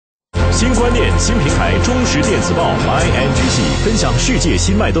新观念、新平台，中时电子报 NGC 分享世界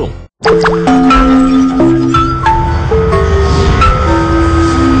新脉动。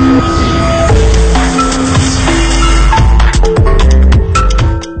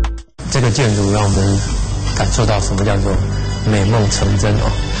这个建筑让我们感受到什么叫做美梦成真哦！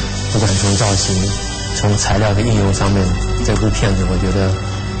不管从造型、从材料的应用上面，这部片子我觉得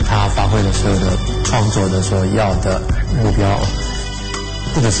它发挥了所有的创作的所要的目标。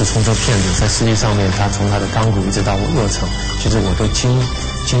不只是从这片子，在实际上面，它从它的钢骨一直到落成，其实我都亲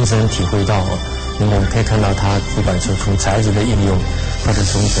身体会到哦。那么我们可以看到它不管是从材质的应用，或者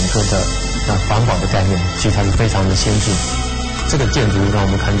从整个的环保的概念，其实它是非常的先进。这个建筑让我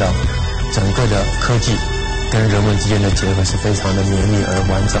们看到整个的科技跟人文之间的结合是非常的绵密而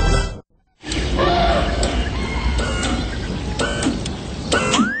完整的。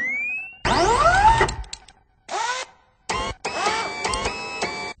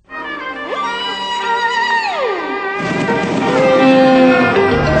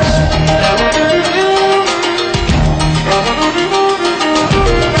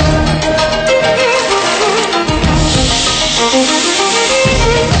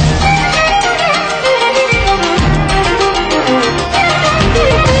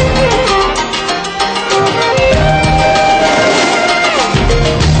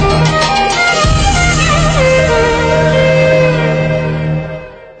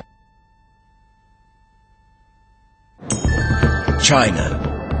China.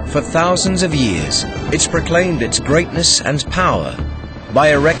 For thousands of years, it's proclaimed its greatness and power by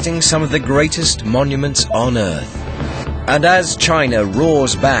erecting some of the greatest monuments on Earth. And as China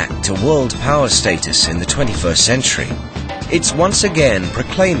roars back to world power status in the 21st century, it's once again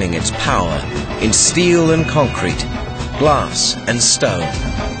proclaiming its power in steel and concrete, glass and stone.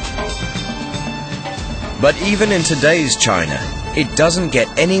 But even in today's China, it doesn't get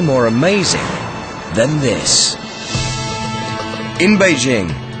any more amazing than this. In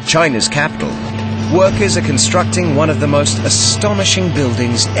Beijing, China's capital, workers are constructing one of the most astonishing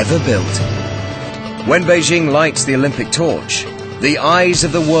buildings ever built. When Beijing lights the Olympic torch, the eyes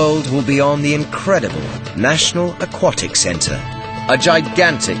of the world will be on the incredible National Aquatic Center, a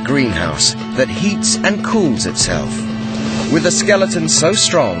gigantic greenhouse that heats and cools itself, with a skeleton so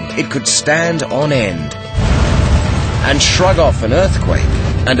strong it could stand on end, and shrug off an earthquake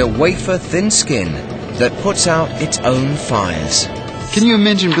and a wafer-thin skin that puts out its own fires. Can you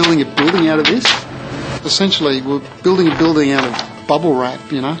imagine building a building out of this? Essentially, we're building a building out of bubble wrap,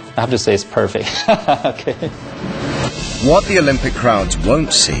 you know? I have to say it's perfect. Okay. What the Olympic crowds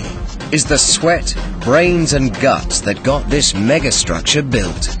won't see is the sweat, brains and guts that got this megastructure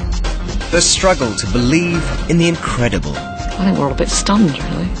built. The struggle to believe in the incredible. I think we're all a bit stunned,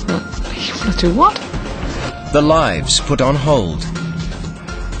 really. But you want to do what? The lives put on hold.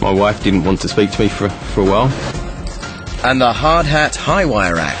 My wife didn't want to speak to me for a while. And the hard hat high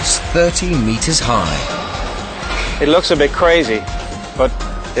wire acts 30 meters high. It looks a bit crazy, but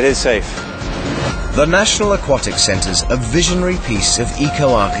it is safe. The National Aquatic Center's a visionary piece of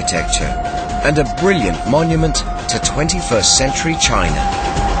eco-architecture and a brilliant monument to 21st century China.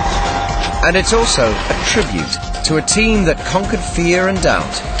 And it's also a tribute to a team that conquered fear and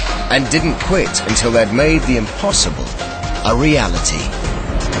doubt and didn't quit until they'd made the impossible a reality.